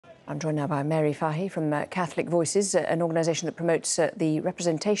I'm joined now by Mary Fahy from Catholic Voices, an organisation that promotes the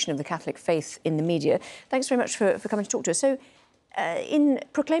representation of the Catholic faith in the media. Thanks very much for coming to talk to us. So, in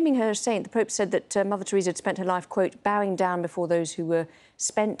proclaiming her a saint, the Pope said that Mother Teresa had spent her life, quote, bowing down before those who were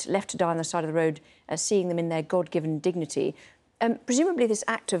left to die on the side of the road, seeing them in their God-given dignity. Presumably this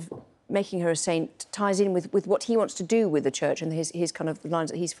act of making her a saint ties in with what he wants to do with the Church and his kind of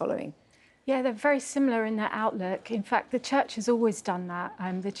lines that he's following. Yeah, they're very similar in their outlook. In fact, the Church has always done that.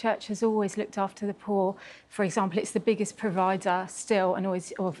 The Church has always looked after the poor. For example, it's the biggest provider still and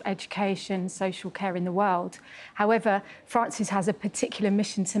always of education, social care in the world. However, Francis has a particular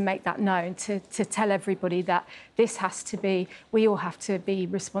mission to make that known, to tell everybody that this has to be, we all have to be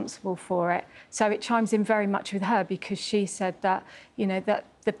responsible for it. So it chimes in very much with her because she said that, you know, that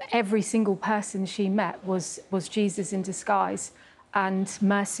every single person she met was Jesus in disguise. And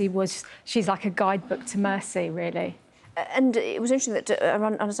mercy she's like a guidebook to mercy, really. And it was interesting that I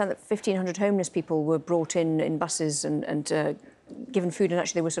understand that 1,500 homeless people were brought in buses and given food, and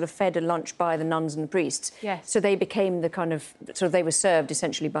actually they were sort of fed a lunch by the nuns and the priests. Yes. So they became the kind of, they were served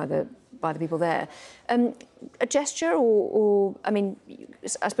essentially by the people there. A gesture or I mean,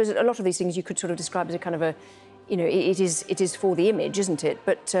 I suppose a lot of these things you could sort of describe as a kind of a, you know, it is for the image, isn't it?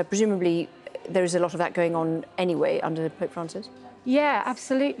 But presumably there is a lot of that going on anyway under Pope Francis. Yeah,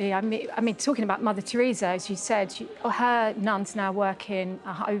 absolutely. I mean, talking about Mother Teresa, as you said, her nuns now work in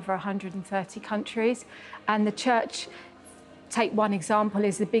over 130 countries, and the Church, take one example,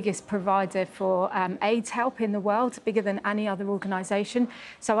 is the biggest provider for AIDS help in the world, bigger than any other organisation.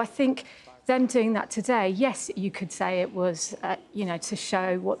 So I think them doing that today, yes, you could say it was, you know, to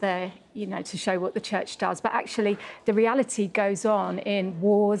show what the Church does. But actually, the reality goes on in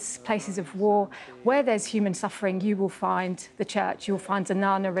wars, places of war, where there's human suffering. You will find the Church. You'll find a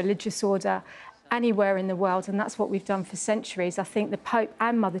nun, a religious order, anywhere in the world, and that's what we've done for centuries. I think the Pope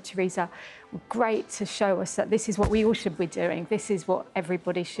and Mother Teresa were great to show us that this is what we all should be doing. This is what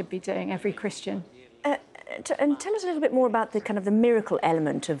everybody should be doing, every Christian. And tell us a little bit more about the kind of the miracle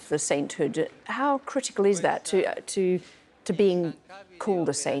element of the sainthood. How critical is that to being called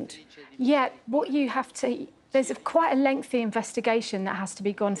a saint? Yeah, what you have to... There's quite a lengthy investigation that has to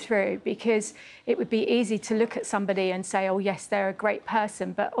be gone through, because it would be easy to look at somebody and say, oh, yes, they're a great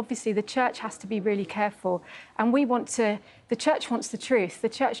person. But obviously the Church has to be really careful. And the Church wants the truth. The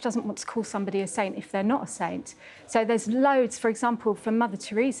Church doesn't want to call somebody a saint if they're not a saint. So there's loads, for example, for Mother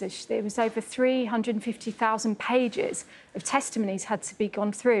Teresa, there was over 350,000 pages of testimonies had to be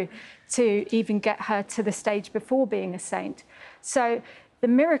gone through to even get her to the stage before being a saint. So the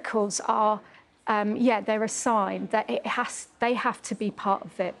miracles are... yeah, they're a sign that they have to be part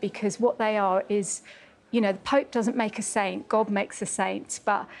of it, because what they are is, you know, the Pope doesn't make a saint, God makes a saint.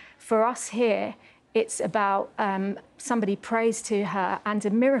 But for us here, it's about somebody prays to her, and a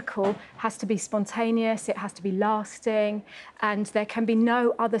miracle has to be spontaneous, it has to be lasting, and there can be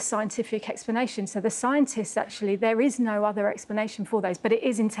no other scientific explanation. So the scientists, actually, there is no other explanation for those, but it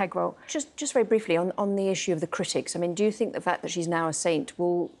is integral. Just very briefly, on the issue of the critics, I mean, do you think the fact that she's now a saint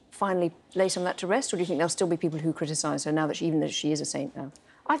will finally lay some of that to rest, or do you think there'll still be people who criticise her now that even though she is a saint now?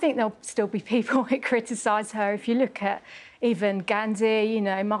 I think there'll still be people who criticise her. If you look at even Gandhi, you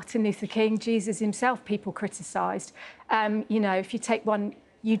know, Martin Luther King, Jesus himself, people criticised. You know, if you take one,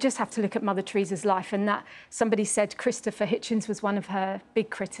 you just have to look at Mother Teresa's life, and that somebody said Christopher Hitchens was one of her big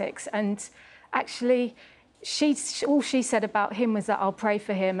critics, and actually all she said about him was that I'll pray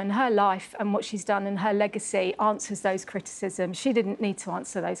for him, and her life and what she's done and her legacy answers those criticisms. She didn't need to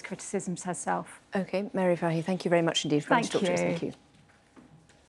answer those criticisms herself. OK, Mary Fahy, thank you very much indeed for coming to talk to us. Thank you.